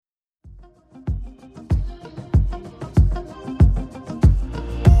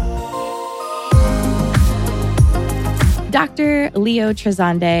Dr. Leo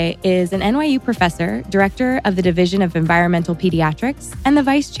Trasande is an NYU professor, director of the Division of Environmental Pediatrics, and the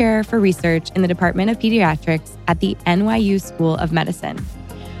vice chair for research in the Department of Pediatrics at the NYU School of Medicine.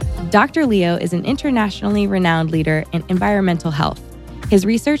 Dr. Leo is an internationally renowned leader in environmental health. His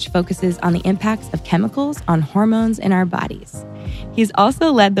research focuses on the impacts of chemicals on hormones in our bodies. He's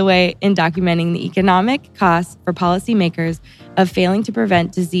also led the way in documenting the economic costs for policymakers of failing to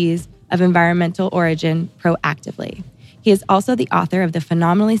prevent disease of environmental origin proactively. He is also the author of the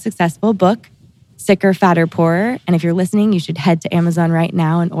phenomenally successful book, Sicker, Fatter, Poorer. And if you're listening, you should head to Amazon right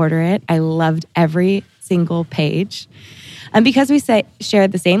now and order it. I loved every single page. And because we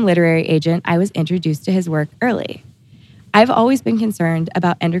shared the same literary agent, I was introduced to his work early. I've always been concerned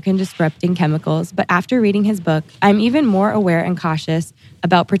about endocrine-disrupting chemicals, but after reading his book, I'm even more aware and cautious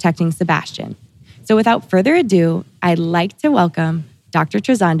about protecting Sebastian. So without further ado, I'd like to welcome Dr.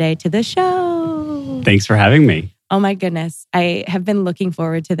 Trasande to the show. Thanks for having me. Oh my goodness. I have been looking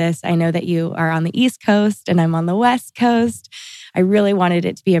forward to this. I know that you are on the East Coast and I'm on the West Coast. I really wanted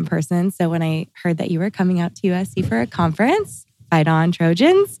it to be in person. So when I heard that you were coming out to USC for a conference, Fight On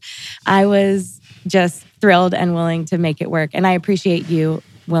Trojans, I was just thrilled and willing to make it work. And I appreciate you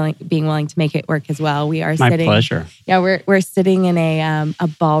being willing to make it work as well. We are My pleasure. Yeah, we're sitting in a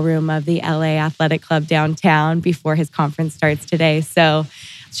ballroom of the LA Athletic Club downtown before his conference starts today. So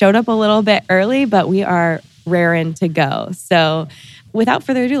showed up a little bit early, but we are raring to go. So without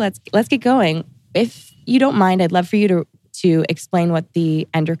further ado, let's get going. If you don't mind, I'd love for you to explain what the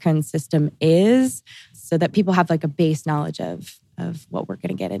endocrine system is so that people have like a base knowledge of what we're going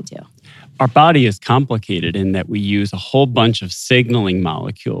to get into. Our body is complicated in that we use a whole bunch of signaling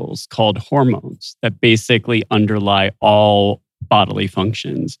molecules called hormones that basically underlie all bodily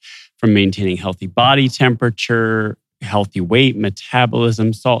functions, from maintaining healthy body temperature, healthy weight,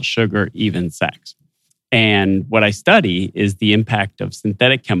 metabolism, salt, sugar, even sex. And what I study is the impact of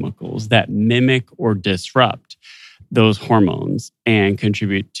synthetic chemicals that mimic or disrupt those hormones and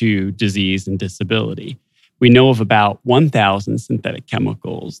contribute to disease and disability. We know of about 1,000 synthetic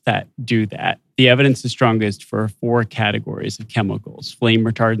chemicals that do that. The evidence is strongest for 4 categories of chemicals: flame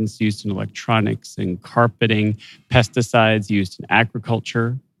retardants used in electronics and carpeting, pesticides used in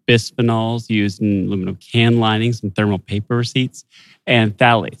agriculture, bisphenols used in aluminum can linings and thermal paper receipts, and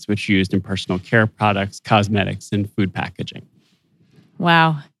phthalates, which are used in personal care products, cosmetics, and food packaging.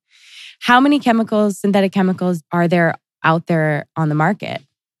 Wow. How many synthetic chemicals are there out there on the market?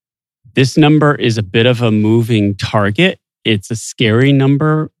 This number is a bit of a moving target. It's a scary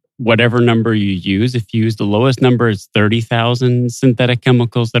number, whatever number you use. If you use the lowest number, it's 30,000 synthetic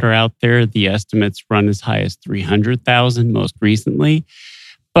chemicals that are out there. The estimates run as high as 300,000 most recently.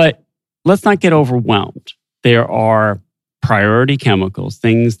 But let's not get overwhelmed. There are priority chemicals,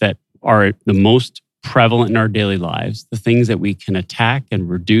 things that are the most prevalent in our daily lives, the things that we can attack and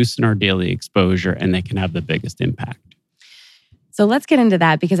reduce in our daily exposure, and they can have the biggest impact. So let's get into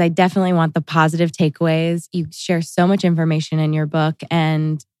that because I definitely want the positive takeaways. You share so much information in your book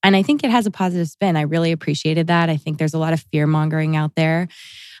and I think it has a positive spin. I really appreciated that. I think there's a lot of fear-mongering out there.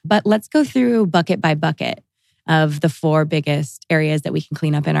 But let's go through bucket by bucket of the 4 biggest areas that we can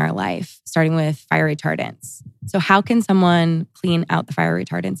clean up in our life, starting with fire retardants. So how can someone clean out the fire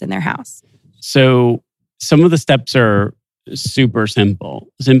retardants in their house? So some of the steps are super simple.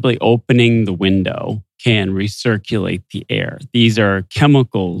 Simply opening the window can recirculate the air. These are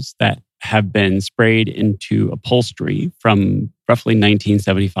chemicals that have been sprayed into upholstery from roughly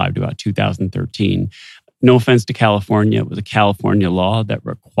 1975 to about 2013. No offense to California, it was a California law that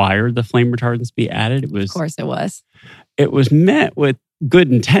required the flame retardants be added. Of course it was. It was met with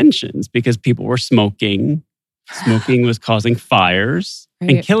good intentions because people were smoking. Smoking was causing fires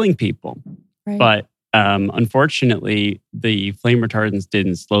and killing people. Right. But unfortunately, the flame retardants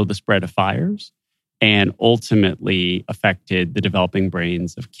didn't slow the spread of fires and ultimately affected the developing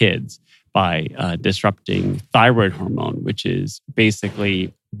brains of kids by disrupting thyroid hormone, which is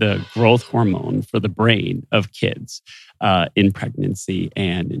basically the growth hormone for the brain of kids in pregnancy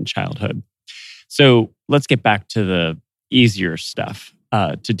and in childhood. So let's get back to the easier stuff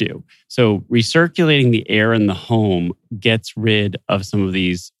to do. So recirculating the air in the home gets rid of some of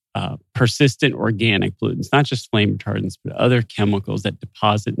these persistent organic pollutants, not just flame retardants, but other chemicals that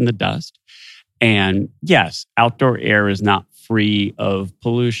deposit in the dust. And yes, outdoor air is not free of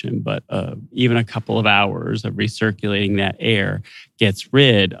pollution, but even a couple of hours of recirculating that air gets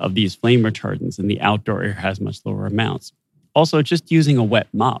rid of these flame retardants, and the outdoor air has much lower amounts. Also, just using a wet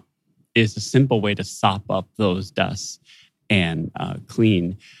mop is a simple way to sop up those dusts and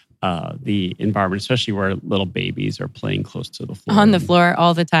clean the environment, especially where little babies are playing close to the floor. On the floor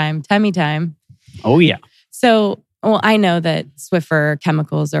all the time. Tummy time. Oh, yeah. So Well, I know that Swiffer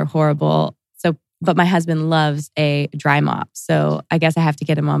chemicals are horrible. So, but my husband loves a dry mop. So I guess I have to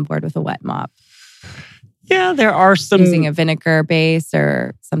get him on board with a wet mop. Yeah, there are some... Using a vinegar base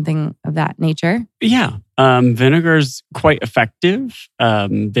or something of that nature. Yeah, vinegar is quite effective.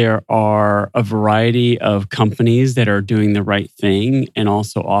 There are a variety of companies that are doing the right thing and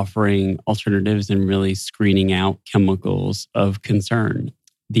also offering alternatives and really screening out chemicals of concern.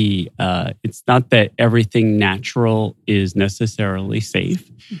 It's not that everything natural is necessarily safe,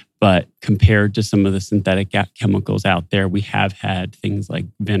 but compared to some of the synthetic chemicals out there, we have had things like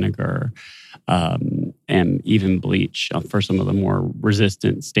vinegar and even bleach for some of the more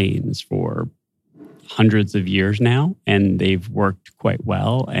resistant stains for hundreds of years now, and they've worked quite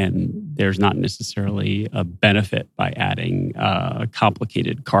well. And there's not necessarily a benefit by adding a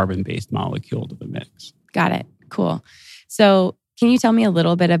complicated carbon-based molecule to the mix. Got it. Cool. So can you tell me a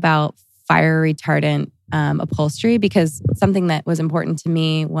little bit about fire retardant upholstery? Because something that was important to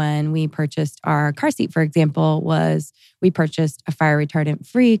me when we purchased our car seat, for example, was we purchased a fire retardant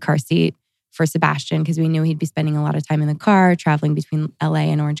free car seat for Sebastian because we knew he'd be spending a lot of time in the car, traveling between LA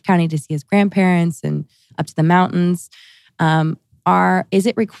and Orange County to see his grandparents and up to the mountains. Is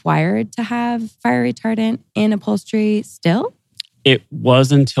it required to have fire retardant in upholstery still? It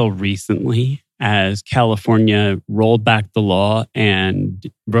was until recently, as California rolled back the law and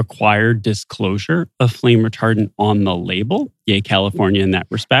required disclosure of flame retardant on the label. Yay, California in that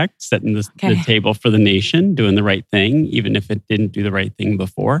respect, setting the table for the nation, doing the right thing, even if it didn't do the right thing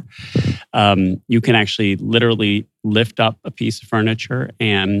before. You can actually literally lift up a piece of furniture,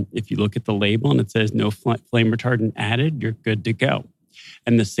 and if you look at the label and it says no flame retardant added, you're good to go.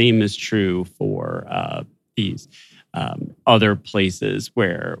 And the same is true for these other places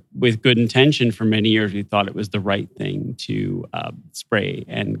where, with good intention, for many years, we thought it was the right thing to spray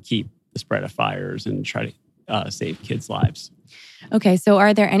and keep the spread of fires and try to save kids' lives. Okay, so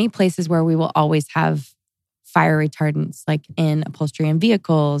are there any places where we will always have fire retardants, like in upholstery and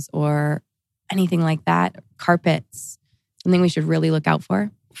vehicles or anything like that? Carpets, something we should really look out for?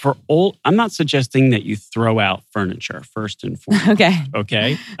 I'm not suggesting that you throw out furniture first and foremost.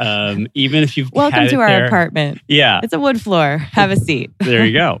 Okay. Even if you've welcome had to it our there, apartment. Yeah, it's a wood floor. Have a seat. There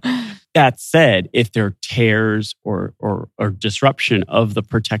you go. That said, if there are tears or disruption of the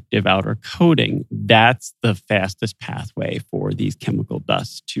protective outer coating, that's the fastest pathway for these chemical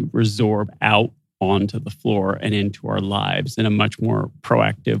dusts to resorb out onto the floor and into our lives in a much more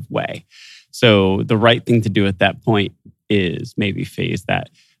proactive way. So the right thing to do at that point is maybe phase that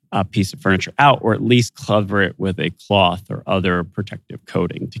piece of furniture out, or at least cover it with a cloth or other protective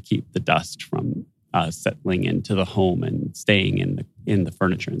coating to keep the dust from settling into the home and staying in the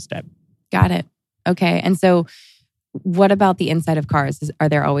furniture instead. Got it. Okay. And so what about the inside of cars? Are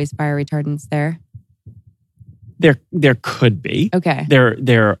there always fire retardants there? There could be. Okay.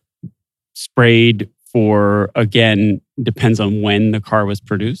 They're sprayed for, again, depends on when the car was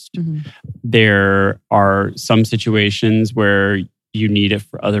produced. Mm-hmm. There are some situations where you need it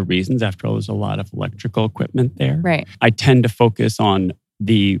for other reasons. After all, there's a lot of electrical equipment there. Right. I tend to focus on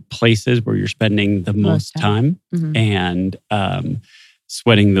the places where you're spending the most time mm-hmm. and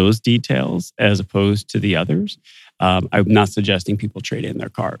sweating those details as opposed to the others. I'm not suggesting people trade in their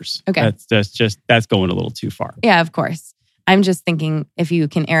cars. Okay. That's going a little too far. Yeah, of course. I'm just thinking, if you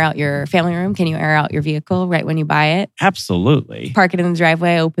can air out your family room, can you air out your vehicle right when you buy it? Absolutely. Park it in the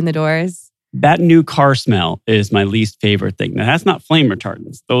driveway, open the doors. That new car smell is my least favorite thing. Now, that's not flame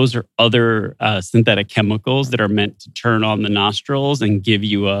retardants. Those are other synthetic chemicals that are meant to turn on the nostrils and give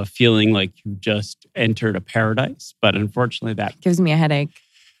you a feeling like you just entered a paradise. But unfortunately, that gives me a headache.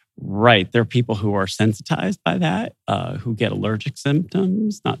 Right. There are people who are sensitized by that, who get allergic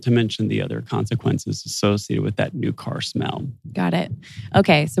symptoms, not to mention the other consequences associated with that new car smell. Got it.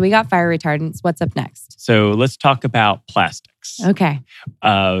 Okay. So we got fire retardants. What's up next? So let's talk about plastics. Okay.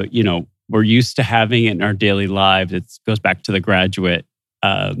 We're used to having it in our daily lives. It goes back to The Graduate.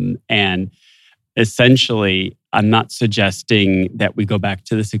 And essentially, I'm not suggesting that we go back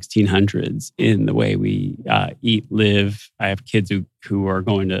to the 1600s in the way we eat, live. I have kids who are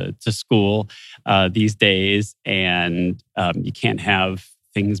going to school these days, and you can't have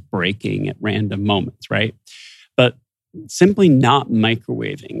things breaking at random moments, right? But simply not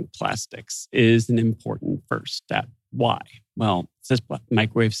microwaving plastics is an important first step. Why? Well, it says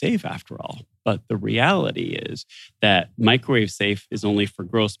microwave safe after all. But the reality is that microwave safe is only for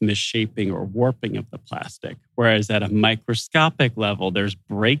gross misshapeing or warping of the plastic. Whereas at a microscopic level, there's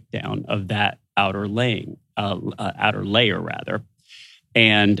breakdown of that outer layer.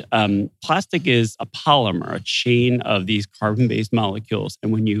 And plastic is a polymer, a chain of these carbon-based molecules.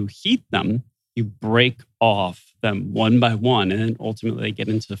 And when you heat them, You break off them one by one, and then ultimately they get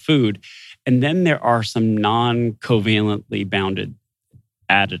into the food. And then there are some non-covalently bounded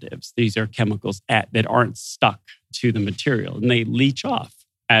additives. These are chemicals that aren't stuck to the material, and they leach off,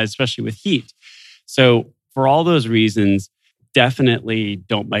 especially with heat. So for all those reasons, definitely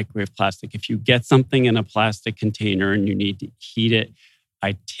don't microwave plastic. If you get something in a plastic container and you need to heat it,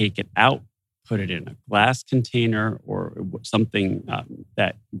 I take it out, put it in a glass container or something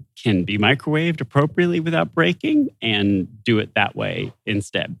that can be microwaved appropriately without breaking, and do it that way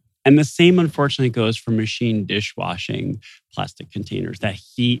instead. And the same, unfortunately, goes for machine dishwashing plastic containers. That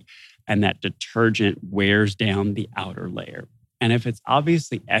heat and that detergent wears down the outer layer. And if it's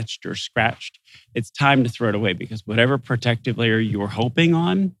obviously etched or scratched, it's time to throw it away, because whatever protective layer you're hoping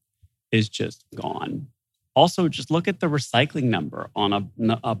on is just gone. Also, just look at the recycling number on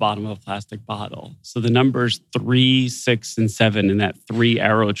a bottom of a plastic bottle. So the numbers 3, 6, and 7 in that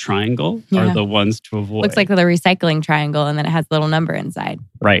 3-arrow triangle are the ones to avoid. Looks like the recycling triangle, and then it has a little number inside.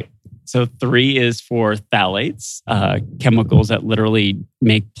 Right. So 3 is for phthalates, chemicals that literally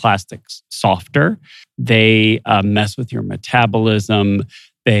make plastics softer. They mess with your metabolism.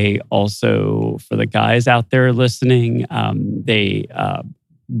 They also, for the guys out there listening, they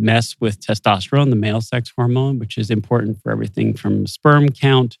mess with testosterone, the male sex hormone, which is important for everything from sperm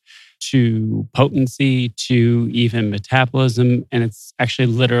count to potency to even metabolism. And it's actually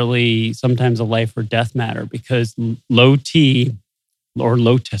literally sometimes a life or death matter, because low T or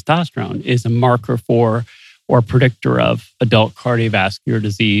low testosterone is a marker for or predictor of adult cardiovascular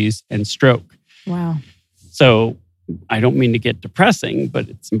disease and stroke. Wow. So I don't mean to get depressing, but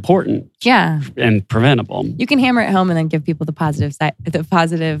it's important and preventable. You can hammer it home and then give people the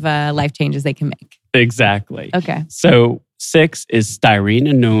positive life changes they can make. Exactly. Okay. So 6 is styrene,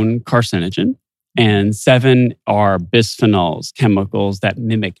 a known carcinogen. And 7 are bisphenols, chemicals that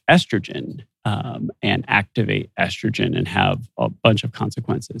mimic estrogen and activate estrogen and have a bunch of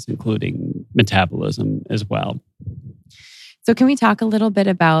consequences, including metabolism as well. So can we talk a little bit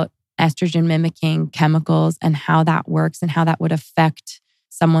about estrogen mimicking chemicals and how that works and how that would affect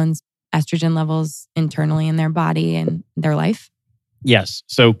someone's estrogen levels internally in their body and their life? Yes.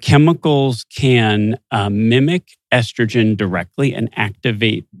 So chemicals can mimic estrogen directly and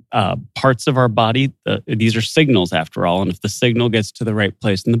activate parts of our body. These are signals, after all. And if the signal gets to the right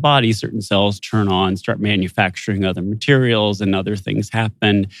place in the body, certain cells turn on, start manufacturing other materials, and other things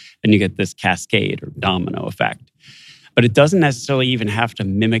happen. And you get this cascade or domino effect. But it doesn't necessarily even have to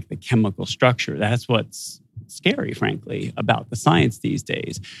mimic the chemical structure. That's what's scary, frankly, about the science these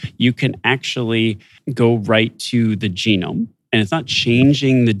days. You can actually go right to the genome. And it's not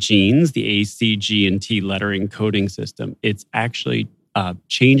changing the genes, the A, C, G, and T lettering coding system. It's actually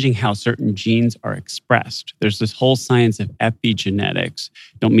changing how certain genes are expressed. There's this whole science of epigenetics.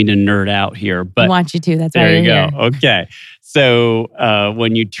 Don't mean to nerd out here, but I want you to. That's there why you go. Here. Okay. So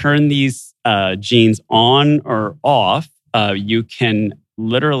when you turn these genes on or off, you can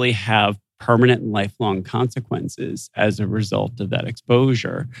literally have permanent and lifelong consequences as a result of that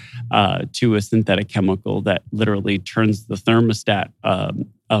exposure to a synthetic chemical that literally turns the thermostat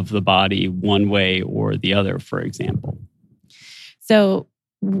of the body one way or the other, for example. So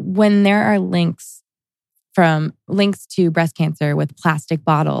when there are links to breast cancer with plastic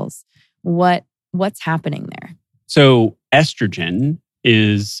bottles, what's happening there? So estrogen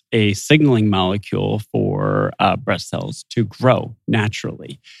is a signaling molecule for breast cells to grow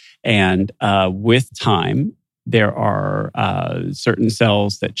naturally. And with time, there are certain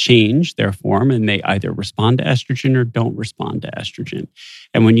cells that change their form, and they either respond to estrogen or don't respond to estrogen.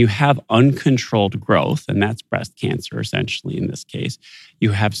 And when you have uncontrolled growth, and that's breast cancer essentially in this case,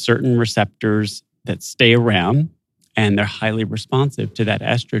 you have certain receptors that stay around, and they're highly responsive to that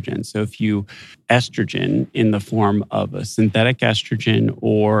estrogen. So if you estrogen in the form of a synthetic estrogen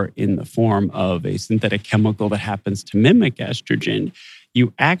or in the form of a synthetic chemical that happens to mimic estrogen,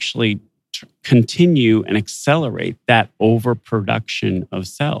 you actually continue and accelerate that overproduction of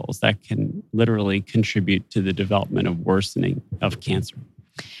cells that can literally contribute to the development of worsening of cancer.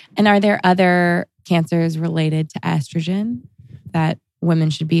 And are there other cancers related to estrogen that women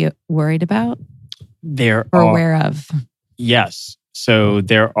should be worried about? There or are aware of? Yes. So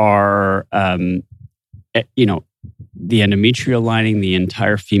there are, the endometrial lining, the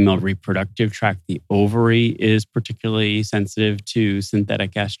entire female reproductive tract, the ovary is particularly sensitive to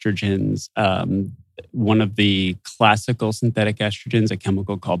synthetic estrogens. One of the classical synthetic estrogens, a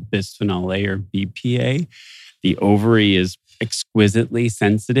chemical called bisphenol A or BPA. The ovary is exquisitely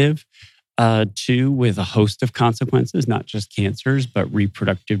sensitive. Two, with a host of consequences, not just cancers, but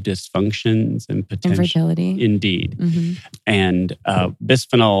reproductive dysfunctions and potential infertility. Indeed. Mm-hmm. And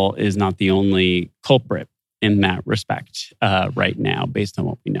bisphenol is not the only culprit in that respect right now, based on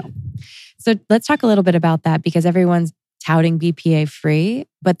what we know. So let's talk a little bit about that, because everyone's touting BPA free,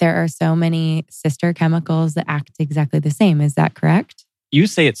 but there are so many sister chemicals that act exactly the same. Is that correct? You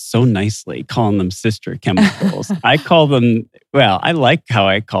say it so nicely, calling them sister chemicals. I call them, well, I like how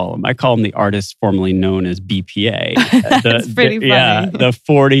I call them. I call them the artists formerly known as BPA. That's pretty funny. Yeah, the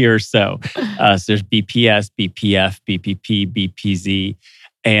 40 or so. So there's BPS, BPF, BPP, BPZ.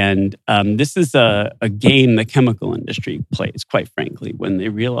 And this is a game the chemical industry plays, quite frankly, when they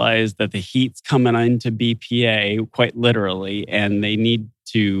realize that the heat's coming into BPA, quite literally, and they need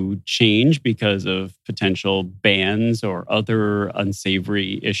to change because of potential bans or other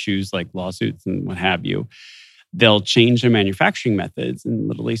unsavory issues like lawsuits and what have you. They'll change their manufacturing methods and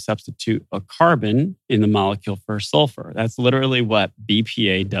literally substitute a carbon in the molecule for sulfur. That's literally what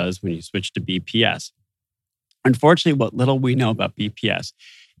BPA does when you switch to BPS. Unfortunately, what little we know about BPS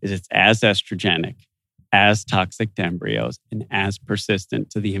is it's as estrogenic, as toxic to embryos, and as persistent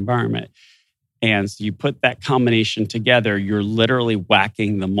to the environment. And so you put that combination together, you're literally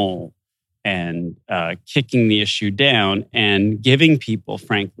whacking the mole and kicking the issue down and giving people,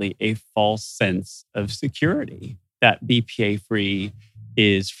 frankly, a false sense of security that BPA-free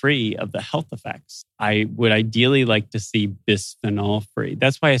is free of the health effects. I would ideally like to see bisphenol-free.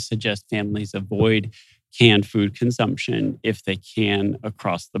 That's why I suggest families avoid canned food consumption if they can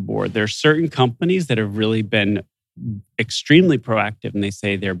across the board. There are certain companies that have really been extremely proactive, and they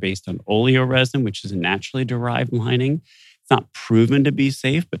say they're based on oleoresin, which is a naturally derived lining. It's not proven to be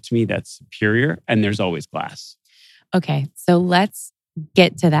safe, but to me, that's superior. And there's always glass. Okay, so let's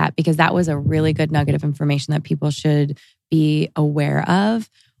get to that, because that was a really good nugget of information that people should be aware of.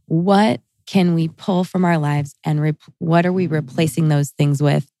 What can we pull from our lives, and what are we replacing those things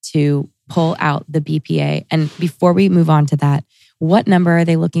with to pull out the BPA? And before we move on to that, what number are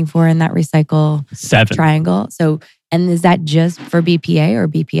they looking for in that recycle 7 triangle? So, and is that just for BPA or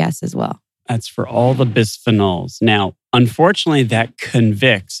BPS as well? That's for all the bisphenols. Now, unfortunately, that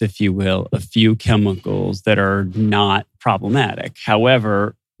convicts, if you will, a few chemicals that are not problematic.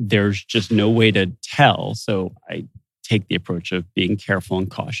 However, there's just no way to tell. So I take the approach of being careful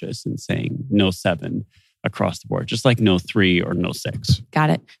and cautious and saying no 7 across the board, just like no 3 or no 6. Got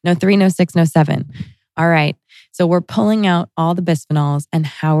it. No 3, no 6, no 7. All right. So we're pulling out all the bisphenols, and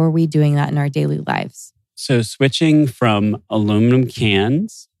how are we doing that in our daily lives? So switching from aluminum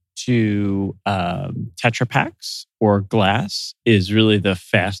cans to Tetra Paks or glass is really the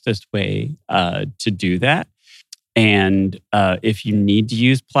fastest way to do that. And if you need to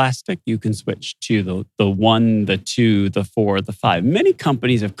use plastic, you can switch to the 1, the 2, the 4, the 5. Many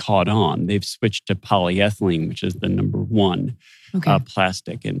companies have caught on. They've switched to polyethylene, which is the number 1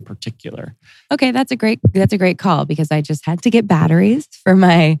 plastic in particular. Okay, that's a great call, because I just had to get batteries for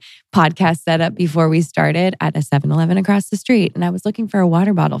my podcast setup before we started at a 7-Eleven across the street. And I was looking for a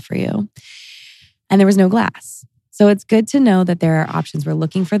water bottle for you, and there was no glass. So it's good to know that there are options. We're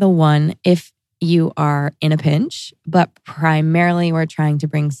looking for the 1 if you are in a pinch, but primarily we're trying to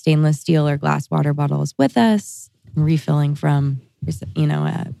bring stainless steel or glass water bottles with us, refilling from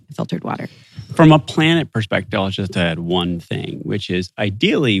filtered water. From a planet perspective, I'll just add one thing, which is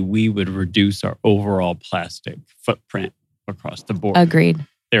ideally we would reduce our overall plastic footprint across the board. Agreed.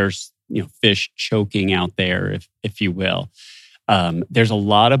 There's fish choking out there, if you will. There's a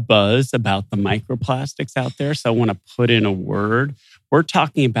lot of buzz about the microplastics out there. So I want to put in a word. We're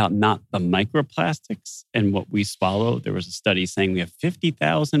talking about not the microplastics and what we swallow. There was a study saying we have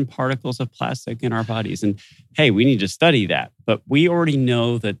 50,000 particles of plastic in our bodies. And hey, we need to study that. But we already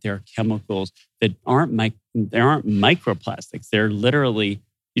know that there are chemicals that aren't microplastics. They're literally,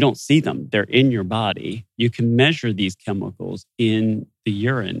 you don't see them. They're in your body. You can measure these chemicals in the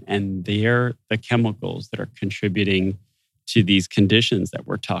urine, and they're the chemicals that are contributing to these conditions that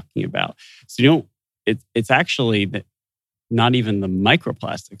we're talking about. So it's actually not even the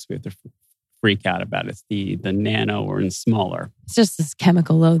microplastics we have to freak out about. It's the nano or in smaller. It's just this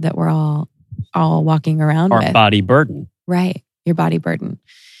chemical load that we're all walking around with. Our body burden. Right. Your body burden.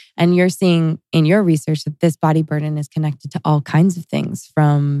 And you're seeing in your research that this body burden is connected to all kinds of things,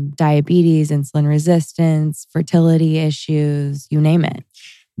 from diabetes, insulin resistance, fertility issues, you name it.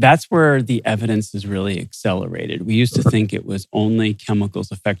 That's where the evidence is really accelerated. We used to think it was only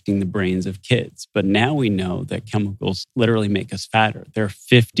chemicals affecting the brains of kids, but now we know that chemicals literally make us fatter. There are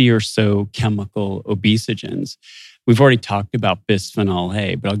 50 or so chemical obesogens We've already talked about bisphenol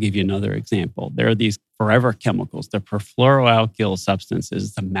A, but I'll give you another example. There are these forever chemicals. They're perfluoroalkyl substances.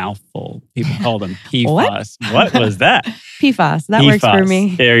 It's a mouthful. People call them PFAS. What was that? PFAS. That works for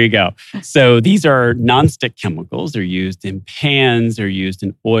me. There you go. So these are nonstick chemicals. They're used in pans. They're used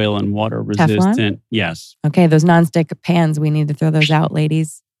in oil and water resistant. Teflon? Yes. Okay, those nonstick pans, we need to throw those out,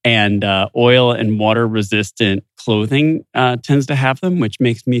 ladies. And oil and water resistant clothing tends to have them, which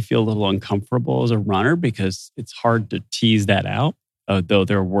makes me feel a little uncomfortable as a runner because it's hard to tease that out, though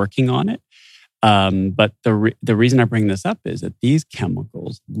they're working on it. But the reason I bring this up is that these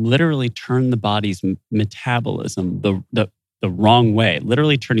chemicals literally turn the body's metabolism the wrong way,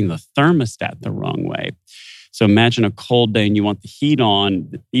 literally turning the thermostat the wrong way. So imagine a cold day and you want the heat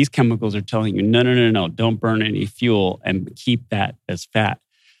on. These chemicals are telling you, no, don't burn any fuel and keep that as fat.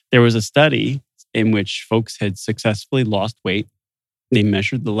 There was a study in which folks had successfully lost weight. They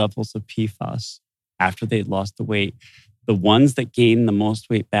measured the levels of PFAS after they'd lost the weight. The ones that gained the most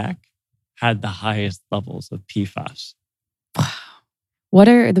weight back had the highest levels of PFAS. Wow. What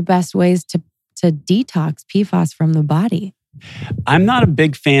are the best ways to detox PFAS from the body? I'm not a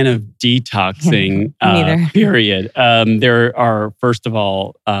big fan of detoxing, period. There are, first of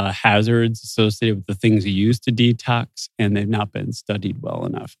all, hazards associated with the things you use to detox, and they've not been studied well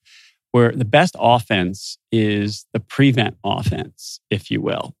enough. Where the best offense is the prevent offense, if you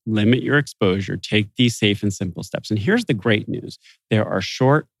will. Limit your exposure, take these safe and simple steps. And here's the great news. There are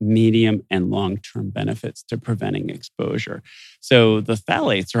short, medium, and long-term benefits to preventing exposure. So the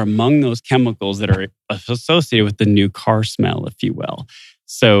phthalates are among those chemicals that are associated with the new car smell, if you will.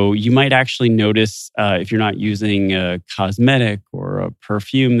 So you might actually notice if you're not using a cosmetic or a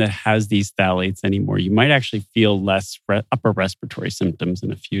perfume that has these phthalates anymore, you might actually feel less upper respiratory symptoms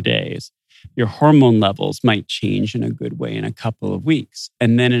in a few days. Your hormone levels might change in a good way in a couple of weeks.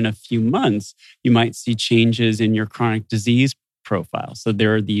 And then in a few months, you might see changes in your chronic disease profile. So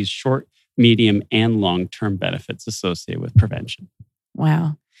there are these short, medium, and long-term benefits associated with prevention.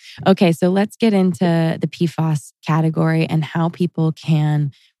 Wow. Okay, so let's get into the PFAS category and how people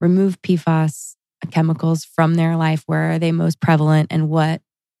can remove PFAS chemicals from their life. Where are they most prevalent and what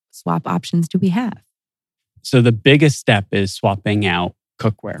swap options do we have? So the biggest step is swapping out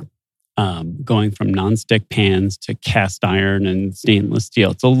cookware, going from nonstick pans to cast iron and stainless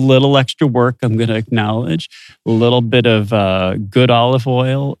steel. It's a little extra work, I'm going to acknowledge. A little bit of good olive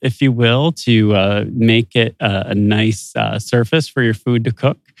oil, if you will, to make it a nice surface for your food to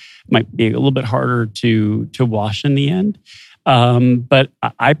cook. Might be a little bit harder to wash in the end. But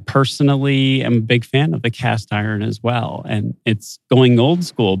I personally am a big fan of the cast iron as well. And it's going old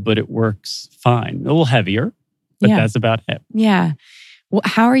school, but it works fine. A little heavier, but that's about it. Yeah. Well,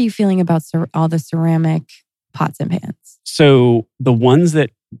 how are you feeling about all the ceramic pots and pans? So the ones that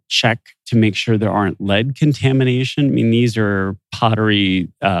check to make sure there aren't lead contamination. I mean, these are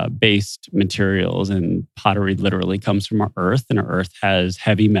pottery-based materials, and pottery literally comes from our earth, and our earth has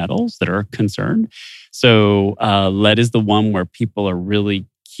heavy metals that are concerned. So lead is the one where people are really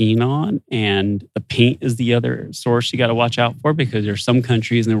keen on, and the paint is the other source you got to watch out for because there's some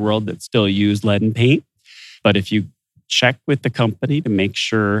countries in the world that still use lead in paint. But if you check with the company to make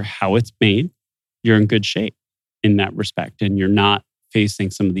sure how it's made, you're in good shape in that respect, and you're not facing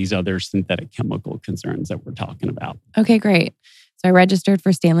some of these other synthetic chemical concerns that we're talking about. Okay, great. So I registered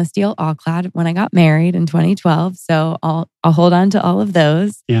for stainless steel all-clad when I got married in 2012. So I'll hold on to all of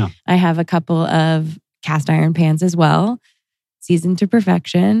those. Yeah. I have a couple of cast iron pans as well, seasoned to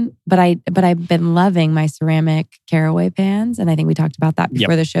perfection. But I've been loving my ceramic caraway pans, and I think we talked about that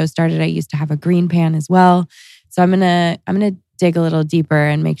before the show started. I used to have a green pan as well. So I'm gonna dig a little deeper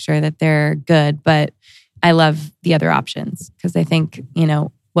and make sure that they're good. But I love the other options because I think,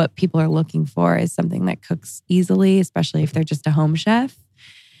 what people are looking for is something that cooks easily, especially if they're just a home chef.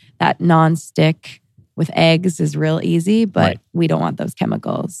 That non-stick with eggs is real easy, but we don't want those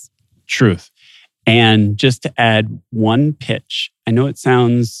chemicals. Truth. And just to add one pitch, I know it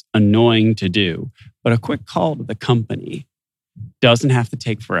sounds annoying to do, but a quick call to the company doesn't have to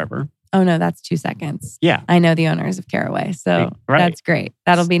take forever. Oh no, that's 2 seconds. Yeah. I know the owners of Caraway, so that's great.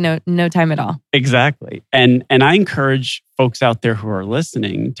 That'll be no time at all. Exactly. And I encourage folks out there who are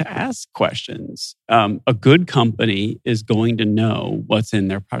listening to ask questions. A good company is going to know what's in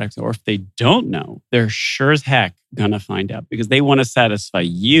their products, or if they don't know, they're sure as heck going to find out because they want to satisfy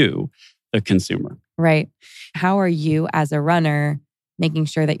you, the consumer. Right. How are you as a runner making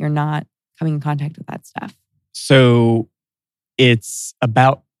sure that you're not coming in contact with that stuff? So it's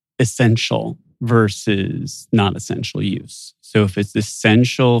about essential versus not essential use. So if it's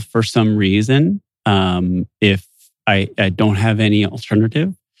essential for some reason, if I don't have any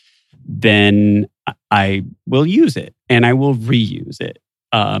alternative, then I will use it and I will reuse it.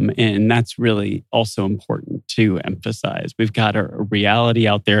 And that's really also important to emphasize. We've got a reality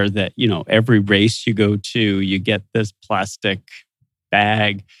out there that, every race you go to, you get this plastic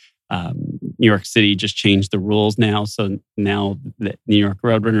bag. New York City just changed the rules now. So now the New York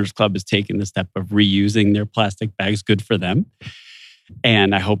Roadrunners Club is taking the step of reusing their plastic bags. Good for them.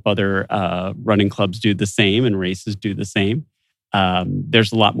 And I hope other running clubs do the same and races do the same.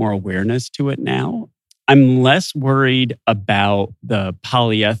 There's a lot more awareness to it now. I'm less worried about the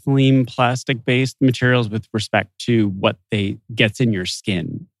polyethylene plastic-based materials with respect to what they gets in your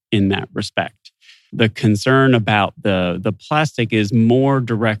skin in that respect. The concern about the plastic is more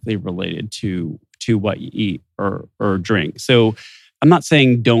directly related to what you eat or drink. So I'm not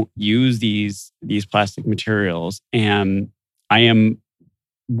saying don't use these plastic materials, and I am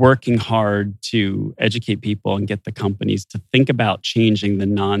working hard to educate people and get the companies to think about changing the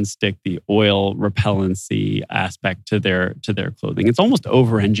non-stick, the oil repellency aspect to their clothing. It's almost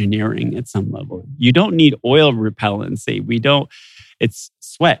over-engineering at some level. You don't need oil repellency. It's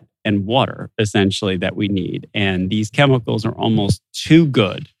sweat and water essentially that we need. And these chemicals are almost too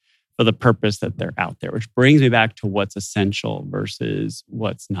good for the purpose that they're out there, which brings me back to what's essential versus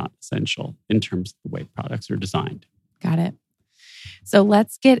what's not essential in terms of the way products are designed. Got it. So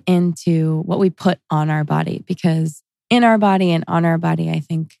let's get into what we put on our body, because in our body and on our body, I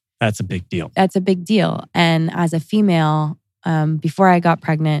think that's a big deal. That's a big deal. And as a female, before I got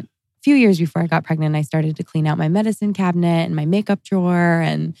pregnant, a few years before I got pregnant, I started to clean out my medicine cabinet and my makeup drawer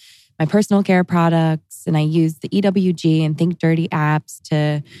and my personal care products. And I used the EWG and Think Dirty apps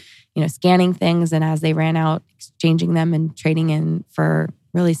to, scanning things. And as they ran out, exchanging them and trading in for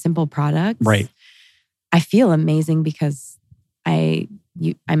really simple products. Right. I feel amazing because I'm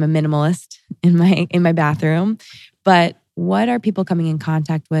a minimalist in my bathroom. But what are people coming in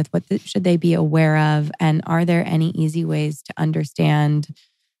contact with? What should they be aware of? And are there any easy ways to understand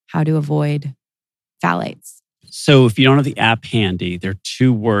how to avoid phthalates? So if you don't have the app handy, there are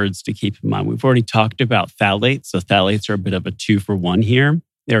 2 words to keep in mind. We've already talked about phthalates. So phthalates are a bit of a 2-for-1 here.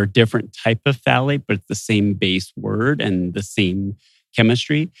 They're a different type of phthalate, but it's the same base word and the same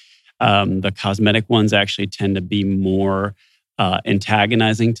chemistry. The cosmetic ones actually tend to be more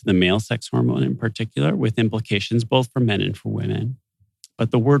antagonizing to the male sex hormone in particular, with implications both for men and for women.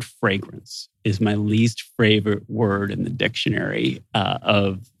 But the word fragrance is my least favorite word in the dictionary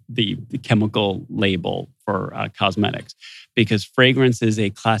of the chemical label for cosmetics, because fragrance is a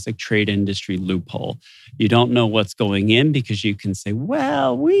classic trade industry loophole. You don't know what's going in because you can say,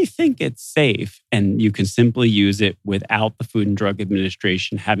 well, we think it's safe. And you can simply use it without the Food and Drug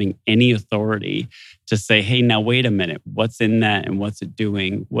Administration having any authority to say, hey, now wait a minute, what's in that and what's it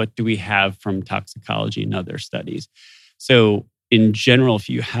doing? What do we have from toxicology and other studies? So in general, if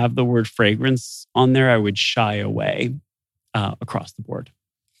you have the word fragrance on there, I would shy away across the board.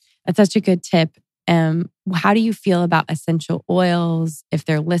 That's such a good tip. How do you feel about essential oils if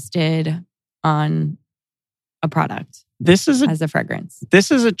they're listed on a product as a fragrance?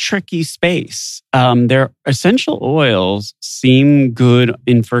 This is a tricky space. Their essential oils seem good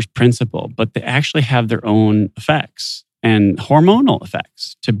in first principle, but they actually have their own effects and hormonal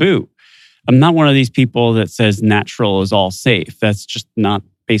effects to boot. I'm not one of these people that says natural is all safe. That's just not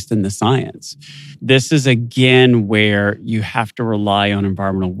based in the science. This is again where you have to rely on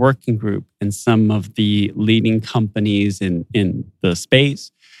environmental working group and some of the leading companies in the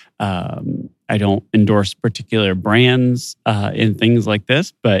space. I don't endorse particular brands in things like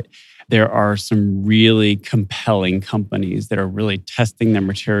this, but there are some really compelling companies that are really testing their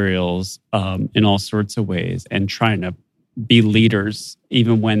materials in all sorts of ways and trying to be leaders,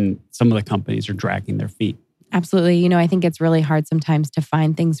 even when some of the companies are dragging their feet. Absolutely. I think it's really hard sometimes to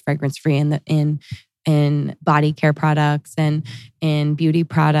find things fragrance-free in body care products and in beauty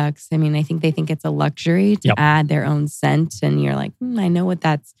products. I mean, I think they think it's a luxury to add their own scent. And you're like, I know what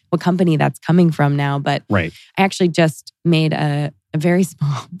company that's coming from now. But right. I actually just made a very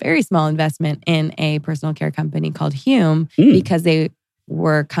small investment in a personal care company called Hume because they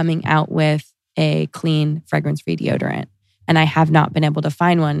were coming out with a clean fragrance-free deodorant. And I have not been able to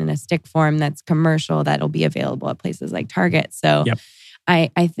find one in a stick form that's commercial that'll be available at places like Target. So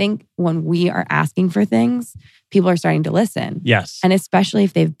I think when we are asking for things, people are starting to listen. Yes. And especially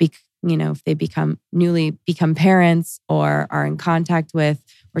if they've newly become parents or are in contact with,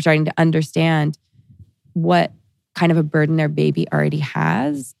 or starting to understand what kind of a burden their baby already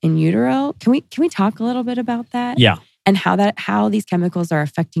has in utero. Can we talk a little bit about that? Yeah. And how these chemicals are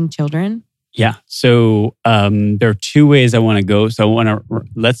affecting children? Yeah. So there are two ways I want to go. So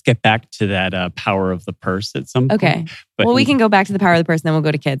let's get back to that power of the purse at some point. Okay. But Well, we can go back to the power of the purse, and then we'll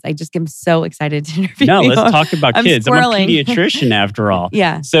go to kids. I just am so excited to interview you. No, let's talk about kids. Squirreling. I'm a pediatrician after all.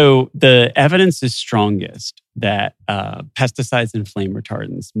 Yeah. So the evidence is strongest that pesticides and flame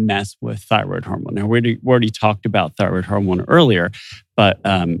retardants mess with thyroid hormone. Now, we already talked about thyroid hormone earlier, but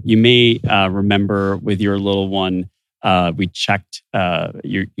you may remember with your little one, we checked,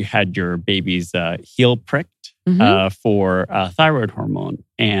 you had your baby's heel pricked for thyroid hormone.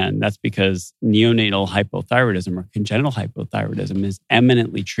 And that's because neonatal hypothyroidism or congenital hypothyroidism is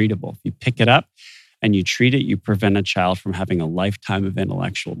eminently treatable. If you pick it up and you treat it, you prevent a child from having a lifetime of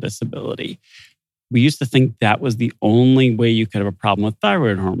intellectual disability. We used to think that was the only way you could have a problem with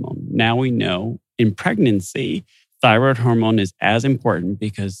thyroid hormone. Now we know in pregnancy, thyroid hormone is as important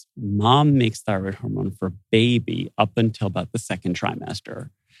because mom makes thyroid hormone for baby up until about the second trimester.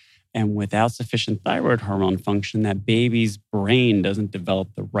 And without sufficient thyroid hormone function, that baby's brain doesn't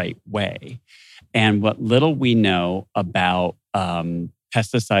develop the right way. And what little we know about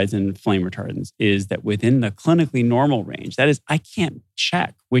pesticides and flame retardants is that within the clinically normal range, that is, I can't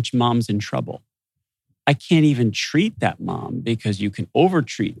check which mom's in trouble. I can't even treat that mom because you can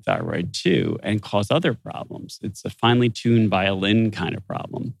overtreat thyroid too and cause other problems. It's a finely tuned violin kind of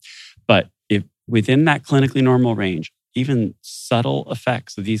problem. But if within that clinically normal range, even subtle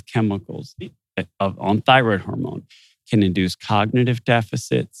effects of these chemicals on thyroid hormone can induce cognitive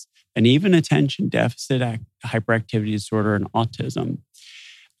deficits and even attention deficit hyperactivity disorder and autism.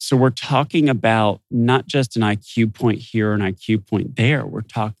 So we're talking about not just an IQ point here, an IQ point there. We're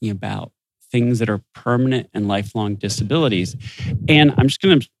talking about things that are permanent and lifelong disabilities. And I'm just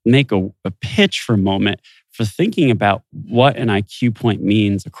going to make a pitch for a moment for thinking about what an IQ point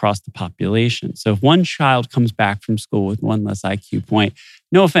means across the population. So if one child comes back from school with one less IQ point,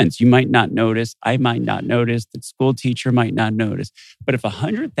 no offense, you might not notice, I might not notice, the school teacher might not notice. But if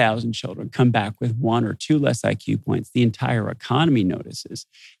 100,000 children come back with one or two less IQ points, the entire economy notices.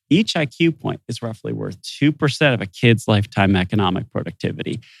 Each IQ point is roughly worth 2% of a kid's lifetime economic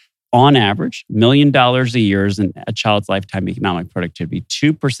productivity. On average, $1 million a year is a child's lifetime economic productivity.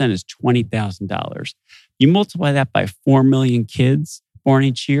 2% is $20,000. You multiply that by 4 million kids born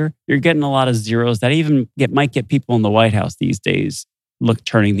each year, you're getting a lot of zeros that even might get people in the White House these days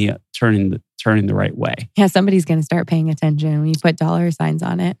turning the right way. Yeah, somebody's going to start paying attention when you put dollar signs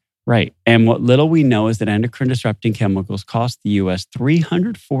on it. Right. And what little we know is that endocrine-disrupting chemicals cost the U.S.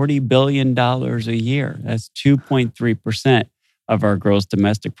 $340 billion a year. That's 2.3% of our gross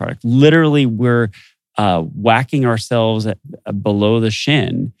domestic product. Literally, we're whacking ourselves below the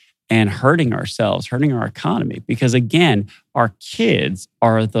shin and hurting ourselves, hurting our economy. Because again, our kids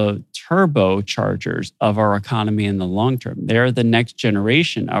are the turbochargers of our economy in the long term. They're the next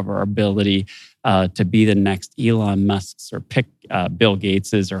generation of our ability to be the next Elon Musk's or pick Bill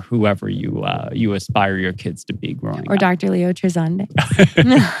Gates's or whoever you aspire your kids to be growing or up. Dr. Leo Trasande.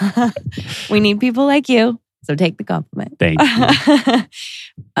 We need people like you. So take the compliment. Thank you.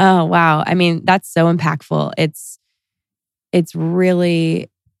 Oh, wow. I mean, that's so impactful. It's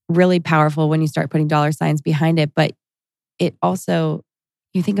really, really powerful when you start putting dollar signs behind it. But it also,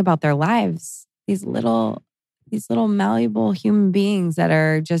 you think about their lives, these little malleable human beings that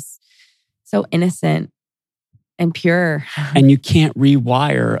are just so innocent and pure. And you can't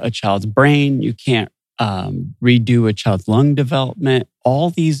rewire a child's brain. You can't redo a child's lung development. All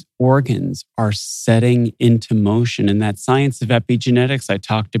these organs are setting into motion. And that science of epigenetics I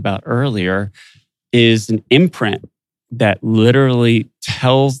talked about earlier is an imprint that literally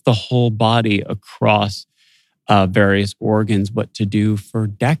tells the whole body across various organs what to do for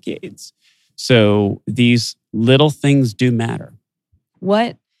decades. So these little things do matter.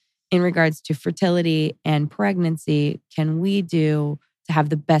 What, in regards to fertility and pregnancy, can we do to have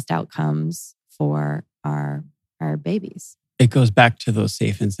the best outcomes for our babies? It goes back to those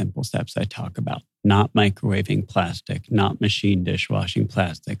safe and simple steps I talk about. Not microwaving plastic, not machine dishwashing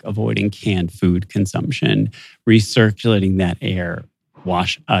plastic, avoiding canned food consumption, recirculating that air,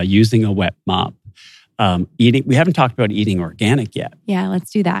 using a wet mop. Eating. We haven't talked about eating organic yet. Yeah,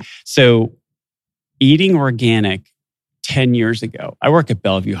 let's do that. So eating organic 10 years ago, I work at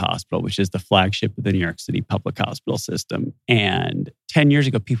Bellevue Hospital, which is the flagship of the New York City public hospital system. And 10 years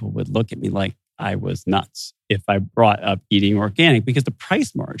ago, people would look at me like I was nuts if I brought up eating organic because the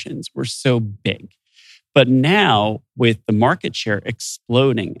price margins were so big. But now with the market share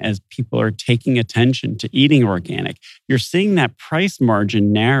exploding as people are taking attention to eating organic, you're seeing that price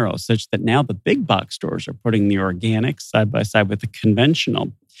margin narrow such that now the big box stores are putting the organic side by side with the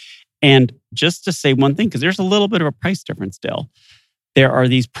conventional. And just to say one thing, because there's a little bit of a price difference still, there are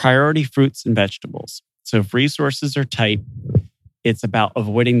these priority fruits and vegetables. So if resources are tight, it's about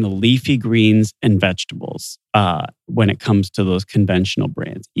avoiding the leafy greens and vegetables when it comes to those conventional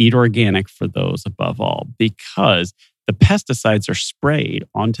brands. Eat organic for those above all, because the pesticides are sprayed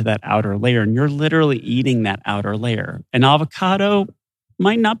onto that outer layer and you're literally eating that outer layer. An avocado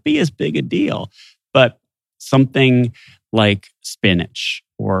might not be as big a deal, but something like spinach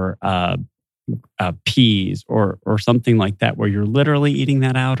or peas or something like that, where you're literally eating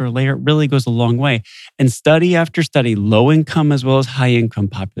that outer layer, it really goes a long way. And study after study, low income as well as high income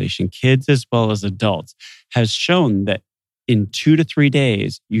population, kids as well as adults, has shown that in 2 to 3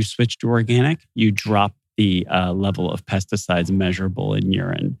 days, you switch to organic, you drop the level of pesticides measurable in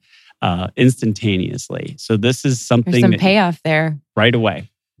urine instantaneously. So this is something There's some payoff there right away.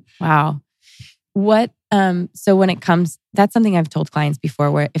 Wow. What? So when it comes, that's something I've told clients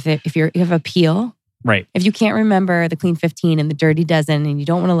before. Where if you have a peel, right? If you can't remember the clean 15 and the dirty dozen, and you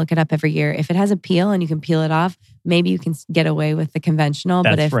don't want to look it up every year, if it has a peel and you can peel it off, maybe you can get away with the conventional.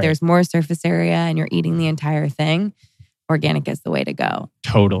 That's but if right. there's more surface area and you're eating the entire thing, organic is the way to go.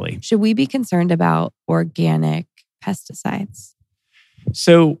 Totally. Should we be concerned about organic pesticides?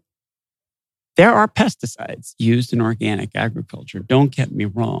 So there are pesticides used in organic agriculture. Don't get me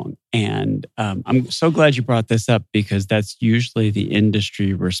wrong. And I'm so glad you brought this up, because that's usually the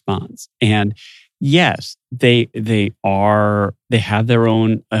industry response. And yes, they have their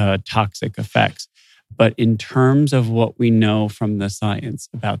own toxic effects. But in terms of what we know from the science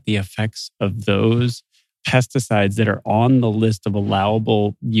about the effects of those pesticides that are on the list of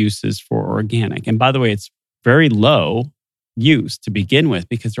allowable uses for organic, and by the way, it's very low use to begin with,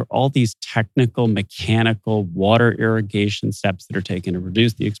 because there are all these technical, mechanical, water irrigation steps that are taken to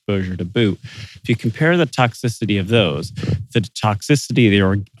reduce the exposure to boot. If you compare the toxicity of those, the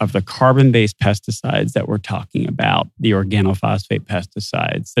toxicity of the carbon-based pesticides that we're talking about, the organophosphate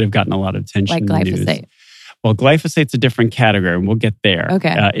pesticides that have gotten a lot of attention Like in the glyphosate. news. Well, glyphosate's a different category, and we'll get there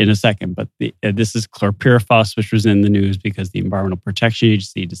in a second. But this is chlorpyrifos, which was in the news because the Environmental Protection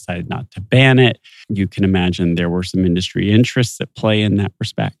Agency decided not to ban it. You can imagine there were some industry interests at play in that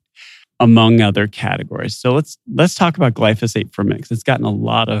respect, among other categories. So let's talk about glyphosate for a minute, because it's gotten a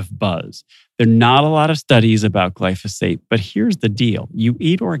lot of buzz. There are not a lot of studies about glyphosate, but here's the deal. You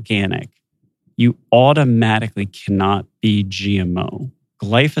eat organic, you automatically cannot be GMO.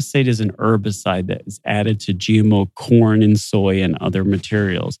 Glyphosate is an herbicide that is added to GMO corn and soy and other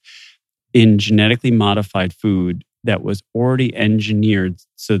materials in genetically modified food that was already engineered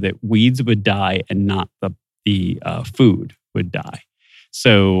so that weeds would die and not the food would die.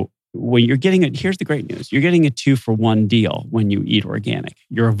 So when you're getting it, here's the great news. You're getting a 2-for-1 deal when you eat organic.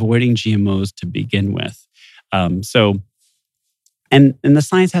 You're avoiding GMOs to begin with. And the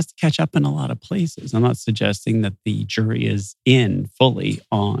science has to catch up in a lot of places. I'm not suggesting that the jury is in fully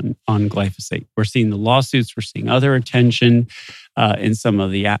on glyphosate. We're seeing the lawsuits. We're seeing other attention in some of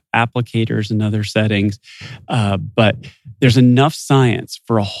the applicators and other settings. But there's enough science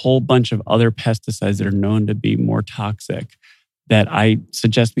for a whole bunch of other pesticides that are known to be more toxic that I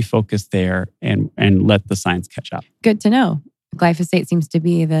suggest we focus there and let the science catch up. Good to know. Glyphosate seems to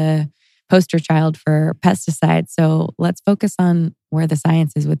be the poster child for pesticides. So let's focus on where the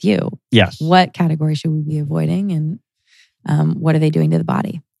science is with you. Yes. What category should we be avoiding, and what are they doing to the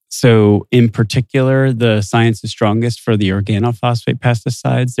body? So in particular, the science is strongest for the organophosphate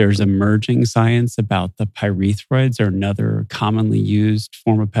pesticides. There's emerging science about the pyrethroids, or another commonly used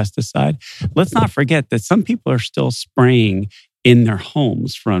form of pesticide. Let's not forget that some people are still spraying in their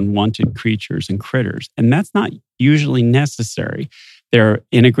homes for unwanted creatures and critters, and that's not usually necessary. There are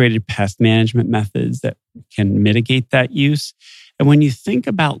integrated pest management methods that can mitigate that use. And when you think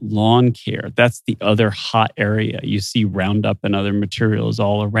about lawn care, that's the other hot area. You see Roundup and other materials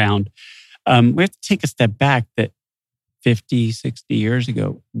all around. We have to take a step back that 50, 60 years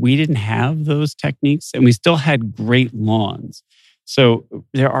ago, we didn't have those techniques, and we still had great lawns. So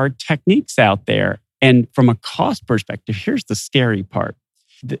there are techniques out there. And from a cost perspective, here's the scary part.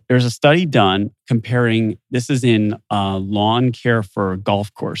 There's a study done comparing, this is in lawn care for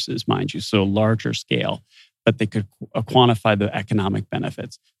golf courses, mind you, so larger scale, but they could quantify the economic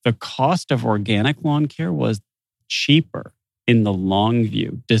benefits. The cost of organic lawn care was cheaper in the long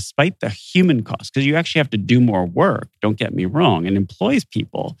view, despite the human cost, because you actually have to do more work, don't get me wrong, and employs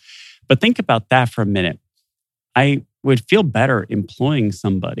people. But think about that for a minute. I would feel better employing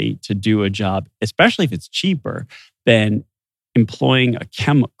somebody to do a job, especially if it's cheaper, than employing a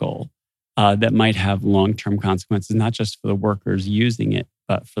chemical that might have long-term consequences, not just for the workers using it,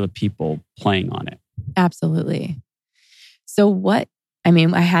 but for the people playing on it. Absolutely. So what I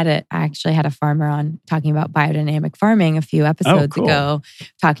mean, I actually had a farmer on talking about biodynamic farming a few episodes ago,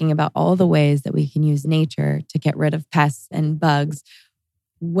 talking about all the ways that we can use nature to get rid of pests and bugs.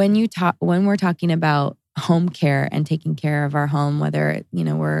 When we're talking about home care and taking care of our home, whether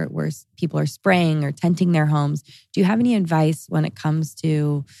we're people are spraying or tenting their homes, do you have any advice when it comes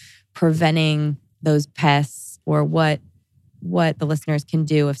to preventing those pests, or what the listeners can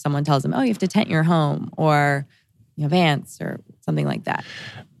do if someone tells them, "Oh, you have to tent your home," or you have ants or something like that?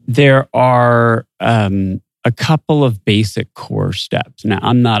 There are a couple of basic core steps. Now,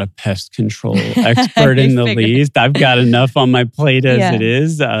 I'm not a pest control expert in the least. I've got enough on my plate as it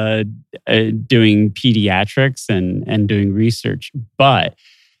is, doing pediatrics and doing research. But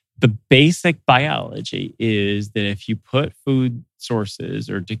the basic biology is that if you put food sources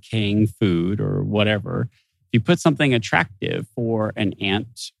or decaying food or whatever, if you put something attractive for an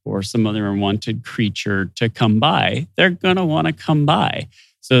ant or some other unwanted creature to come by, they're going to want to come by.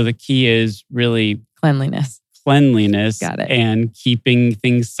 So the key is really cleanliness and keeping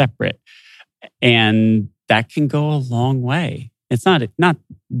things separate. And that can go a long way. It's not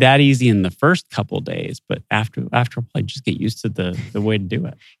that easy in the first couple of days, but after a while, just get used to the way to do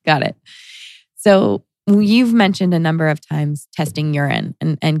it. Got it. So you've mentioned a number of times testing urine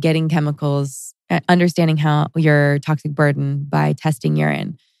and getting chemicals, understanding how your toxic burden by testing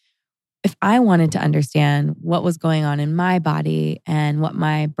urine. If I wanted to understand what was going on in my body and what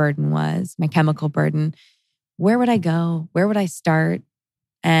my burden was, my chemical burden, where would I go? Where would I start?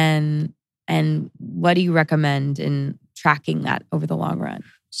 And what do you recommend in tracking that over the long run?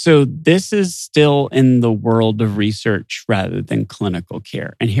 So this is still in the world of research rather than clinical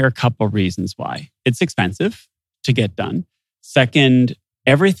care. And here are a couple of reasons why. It's expensive to get done. Second,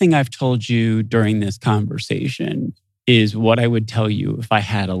 everything I've told you during this conversation is what I would tell you if I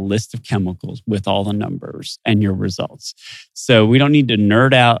had a list of chemicals with all the numbers and your results. So we don't need to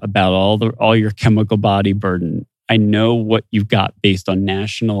nerd out about all your chemical body burden. I know what you've got based on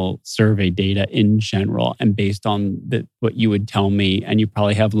national survey data in general and based on what you would tell me. And you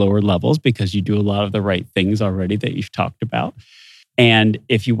probably have lower levels because you do a lot of the right things already that you've talked about. And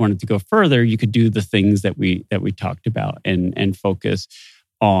if you wanted to go further, you could do the things that we talked about and focus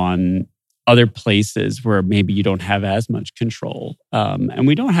on other places where maybe you don't have as much control. And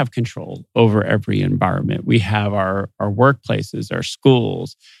we don't have control over every environment. We have our workplaces, our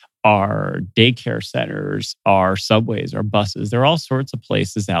schools, our daycare centers, our subways, our buses. There are all sorts of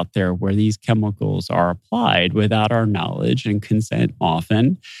places out there where these chemicals are applied without our knowledge and consent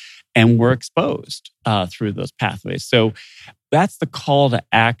often. And we're exposed through those pathways. So that's the call to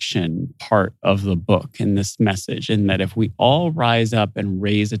action part of the book and this message, in that if we all rise up and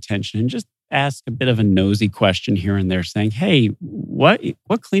raise attention and just ask a bit of a nosy question here and there saying, hey, what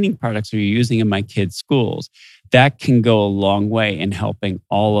cleaning products are you using in my kids' schools? That can go a long way in helping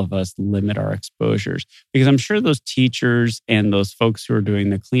all of us limit our exposures. Because I'm sure those teachers and those folks who are doing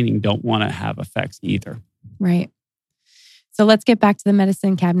the cleaning don't want to have effects either. Right. So let's get back to the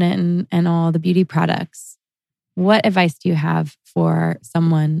medicine cabinet and all the beauty products. What advice do you have for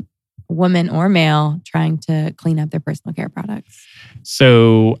someone, woman or male, trying to clean up their personal care products?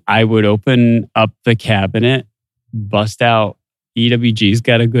 So I would open up the cabinet, bust out EWG's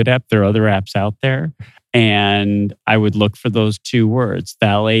got a good app. There are other apps out there. And I would look for those two words,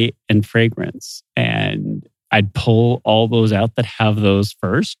 phthalate and fragrance. And I'd pull all those out that have those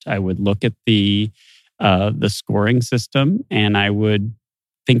first. I would look at the scoring system, and I would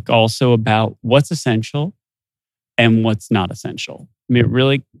think also about what's essential and what's not essential. I mean,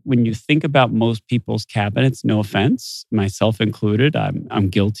 really, when you think about most people's cabinets, no offense, myself included, I'm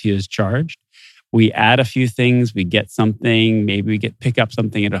guilty as charged. We add a few things, we get something, maybe we pick up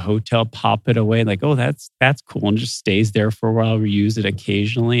something at a hotel, pop it away, like, oh, that's cool, and just stays there for a while. We use it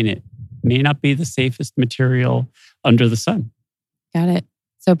occasionally, and it may not be the safest material under the sun. Got it.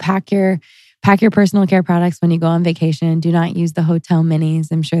 So pack your personal care products when you go on vacation. Do not use the hotel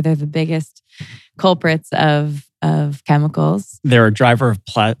minis. I'm sure they're the biggest culprits of chemicals. They're a driver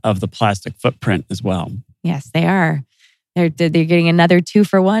of the plastic footprint as well. Yes, they are. They're getting another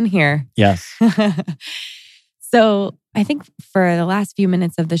 2-for-1 here. Yes. So I think for the last few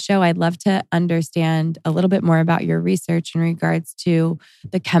minutes of the show, I'd love to understand a little bit more about your research in regards to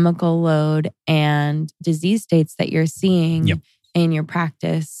the chemical load and disease states that you're seeing in your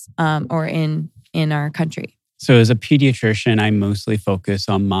practice or in our country. So as a pediatrician, I mostly focus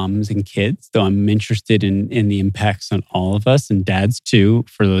on moms and kids, though I'm interested in the impacts on all of us and dads too,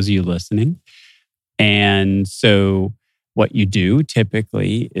 for those of you listening. And so what you do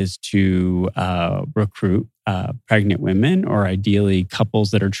typically is to recruit pregnant women, or ideally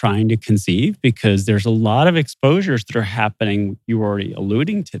couples that are trying to conceive, because there's a lot of exposures that are happening, you were already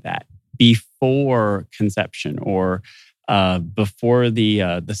alluding to that, before conception or before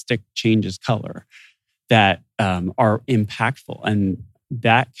the stick changes color, that are impactful. And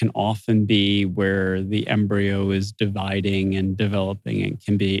that can often be where the embryo is dividing and developing and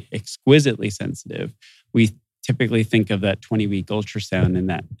can be exquisitely sensitive. We typically think of that 20-week ultrasound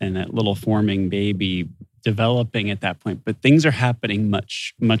and that little forming baby developing at that point, but things are happening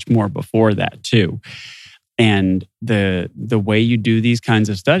much, much more before that too. And the way you do these kinds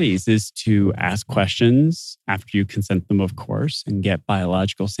of studies is to ask questions after you consent them, of course, and get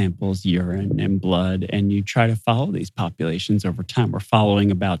biological samples, urine and blood, and you try to follow these populations over time. We're following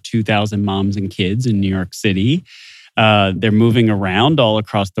about 2,000 moms and kids in New York City. They're moving around all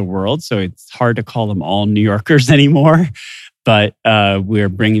across the world, so it's hard to call them all New Yorkers anymore. But we're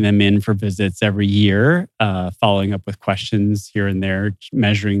bringing them in for visits every year, following up with questions here and there,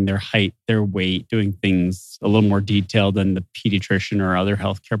 measuring their height, their weight, doing things a little more detailed than the pediatrician or other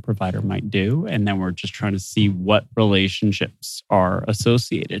healthcare provider might do. And then we're just trying to see what relationships are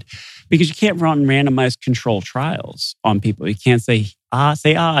associated. Because you can't run randomized control trials on people. You can't say, here's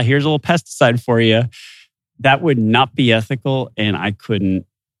a little pesticide for you. That would not be ethical, and I couldn't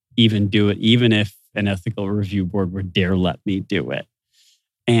even do it, even if an ethical review board would dare let me do it.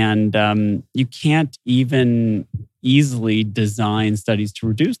 And you can't even easily design studies to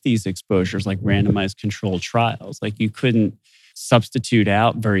reduce these exposures like randomized controlled trials. Like you couldn't substitute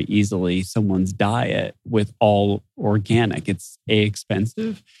out very easily someone's diet with all organic. It's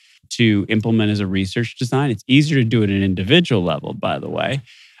expensive to implement as a research design. It's easier to do it at an individual level, by the way.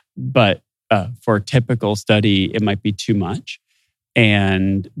 But for a typical study, it might be too much.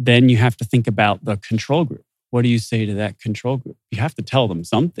 And then you have to think about the control group. What do you say to that control group? You have to tell them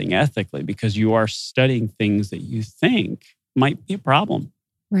something ethically because you are studying things that you think might be a problem.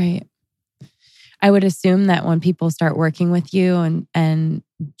 Right. I would assume that when people start working with you and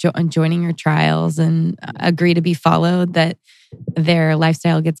joining your trials and agree to be followed, that their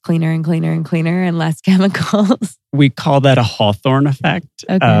lifestyle gets cleaner and cleaner and cleaner and less chemicals. We call that a Hawthorne effect.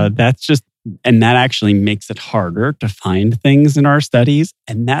 Okay. And that actually makes it harder to find things in our studies.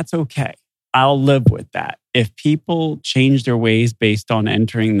 And that's okay. I'll live with that. If people change their ways based on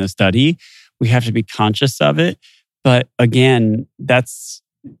entering the study, we have to be conscious of it. But again, that's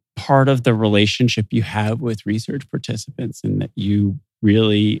part of the relationship you have with research participants, and that you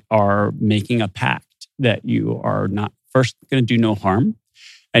really are making a pact that you are not first going to do no harm.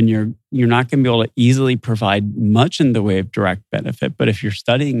 And you're not going to be able to easily provide much in the way of direct benefit. But if you're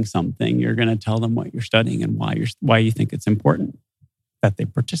studying something, you're going to tell them what you're studying and why you think it's important that they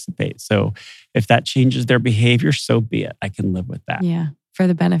participate. So if that changes their behavior, so be it. I can live with that. Yeah, for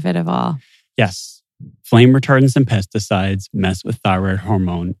the benefit of all. Yes. Flame retardants and pesticides mess with thyroid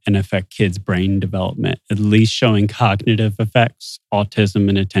hormone and affect kids' brain development, at least showing cognitive effects, autism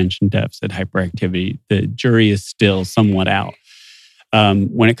and attention deficit hyperactivity. The jury is still somewhat out.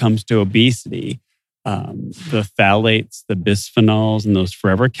 When it comes to obesity, the phthalates, the bisphenols, and those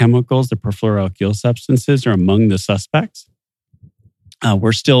forever chemicals, the perfluoroalkyl substances, are among the suspects.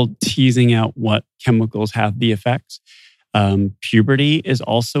 We're still teasing out what chemicals have the effects. Puberty is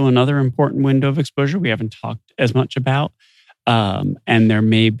also another important window of exposure we haven't talked as much about. And there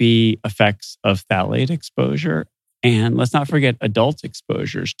may be effects of phthalate exposure. And let's not forget adult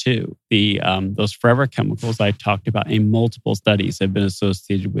exposures too. Those forever chemicals I talked about in multiple studies have been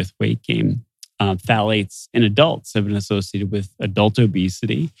associated with weight gain. Phthalates in adults have been associated with adult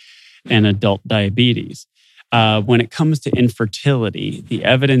obesity and adult diabetes. When it comes to infertility, the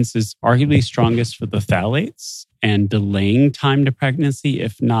evidence is arguably strongest for the phthalates and delaying time to pregnancy,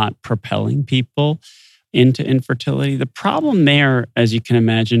 if not propelling people into infertility. The problem there, as you can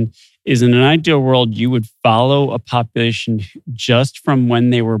imagine, is in an ideal world, you would follow a population just from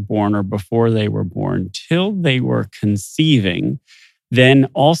when they were born or before they were born till they were conceiving, then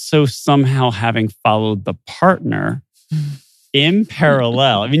also somehow having followed the partner in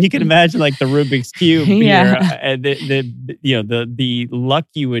parallel. I mean, you can imagine like the Rubik's Cube Yeah. here, the luck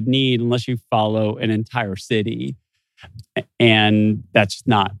you would need unless you follow an entire city. And that's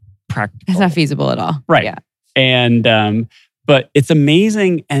not practical. It's not feasible at all. Right. Yeah. And but it's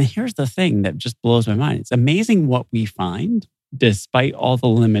amazing. And here's the thing that just blows my mind. It's amazing what we find despite all the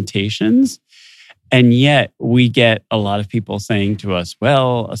limitations. And yet we get a lot of people saying to us,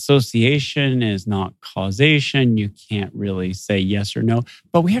 well, association is not causation. You can't really say yes or no.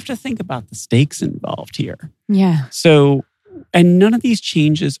 But we have to think about the stakes involved here. Yeah. So, and none of these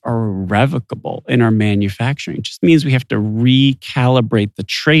changes are irrevocable in our manufacturing. It just means we have to recalibrate the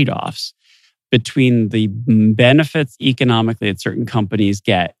trade-offs. between the benefits economically that certain companies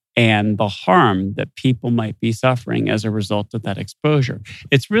get and the harm that people might be suffering as a result of that exposure.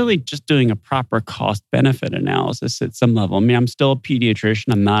 It's really just doing a proper cost-benefit analysis at some level. I mean, I'm still a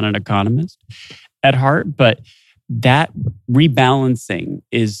pediatrician. I'm not an economist at heart, but that rebalancing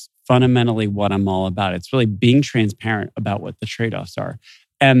is fundamentally what I'm all about. It's really being transparent about what the trade-offs are.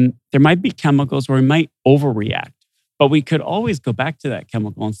 And there might be chemicals where we might overreact, but we could always go back to that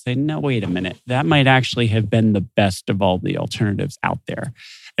chemical and say, no, wait a minute. That might actually have been the best of all the alternatives out there.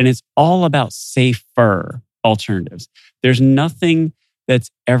 And it's all about safer alternatives. There's nothing that's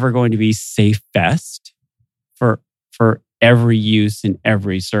ever going to be safe best for every use in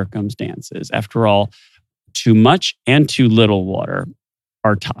every circumstances. After all, too much and too little water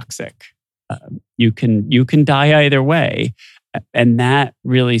are toxic. You can die either way. And that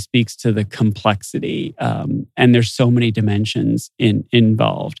really speaks to the complexity. And there's so many dimensions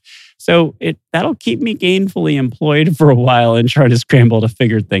involved. So that'll keep me gainfully employed for a while and try to scramble to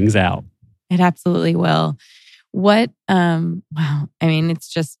figure things out. It absolutely will. Wow. I mean,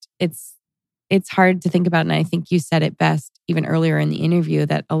 it's hard to think about. And I think you said it best even earlier in the interview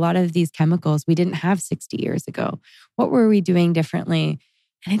that a lot of these chemicals we didn't have 60 years ago. What were we doing differently?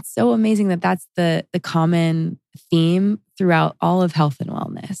 And it's so amazing that that's the common theme throughout all of health and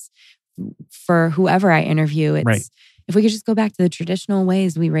wellness. For whoever I interview, it's right. If we could just go back to the traditional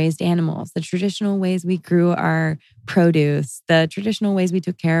ways we raised animals, the traditional ways we grew our produce, the traditional ways we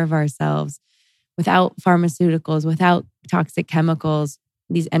took care of ourselves without pharmaceuticals, without toxic chemicals,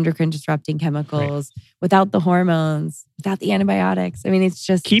 these endocrine-disrupting chemicals, right. Without the hormones, without the antibiotics. I mean, it's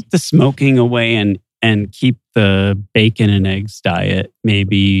just... Keep the smoking away and keep the bacon and eggs diet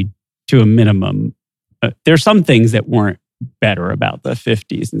maybe to a minimum. There's some things that weren't better about the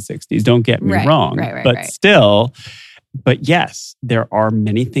 50s and 60s. Don't get me wrong. But still, but yes, there are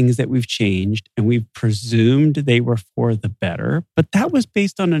many things that we've changed and we've presumed they were for the better. But that was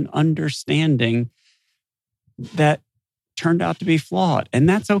based on an understanding that turned out to be flawed. And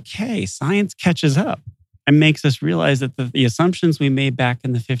that's okay. Science catches up and makes us realize that the assumptions we made back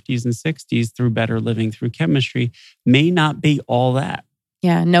in the 50s and 60s through better living, through chemistry, may not be all that.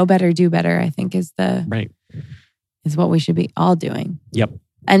 Yeah, know better, do better, I think is what we should be all doing. Yep.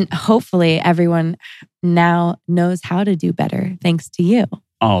 And hopefully everyone now knows how to do better thanks to you.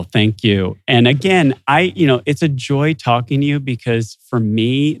 Oh, thank you. And again, it's a joy talking to you because for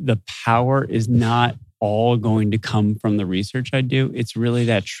me, the power is not all going to come from the research I do. It's really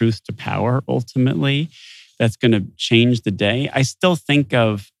that truth to power ultimately that's going to change the day. I still think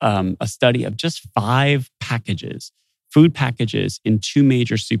of a study of just 5 food packages in 2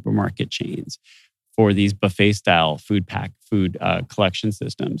 major supermarket chains for these buffet-style food collection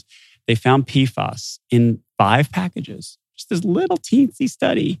systems. They found PFAS in 5 packages, just this little teensy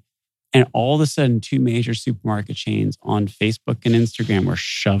study. And all of a sudden, 2 major supermarket chains on Facebook and Instagram were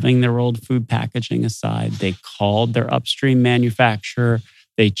shoving their old food packaging aside. They called their upstream manufacturer.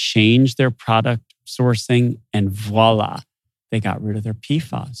 They changed their product sourcing, and voila, they got rid of their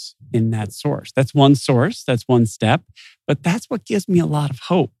PFAS in that source. That's one source. That's one step. But that's what gives me a lot of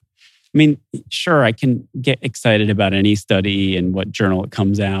hope. I mean, sure, I can get excited about any study and what journal it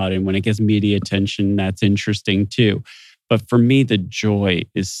comes out. And when it gets media attention, that's interesting too. But for me, the joy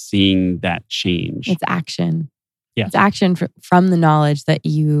is seeing that change. It's action. Yeah. It's action from the knowledge that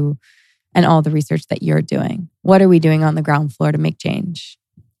you and all the research that you're doing. What are we doing on the ground floor to make change?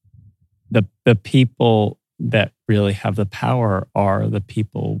 The people that really have the power are the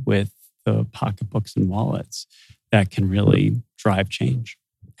people with the pocketbooks and wallets that can really drive change.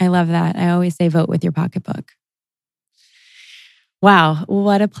 I love that. I always say vote with your pocketbook. Wow,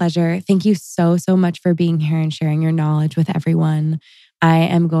 what a pleasure. Thank you so much for being here and sharing your knowledge with everyone. I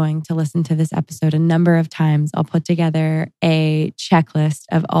am going to listen to this episode a number of times. I'll put together a checklist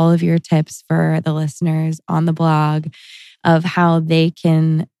of all of your tips for the listeners on the blog of how they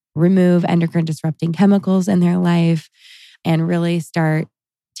can remove endocrine disrupting chemicals in their life and really start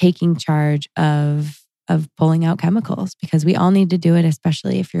taking charge of pulling out chemicals, because we all need to do it,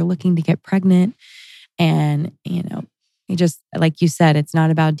 especially if you're looking to get pregnant. And, just like you said, it's not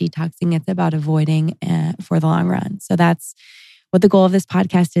about detoxing, it's about avoiding for the long run. So that's what the goal of this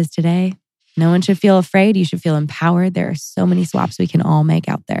podcast is today. No one should feel afraid. You should feel empowered. There are so many swaps we can all make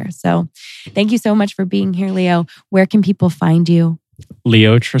out there. So thank you so much for being here, Leo. Where can people find you?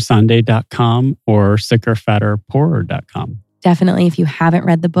 leotrasande.com or sickerfatterpoorer.com. Definitely, if you haven't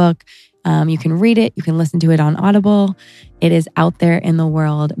read the book, you can read it. You can listen to it on Audible. It is out there in the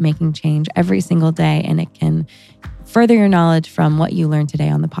world making change every single day, and it can further your knowledge from what you learned today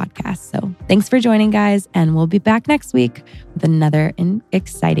on the podcast. So thanks for joining, guys, and we'll be back next week with another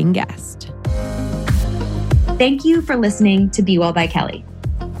exciting guest. Thank you for listening to Be Well by Kelly.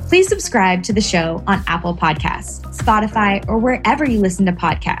 Please subscribe to the show on Apple Podcasts, Spotify, or wherever you listen to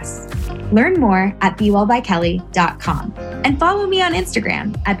podcasts. Learn more at BeWellByKelly.com and follow me on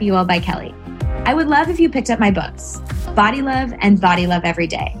Instagram at BeWellByKelly. I would love if you picked up my books, Body Love and Body Love Every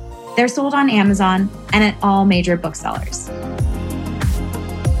Day. They're sold on Amazon and at all major booksellers.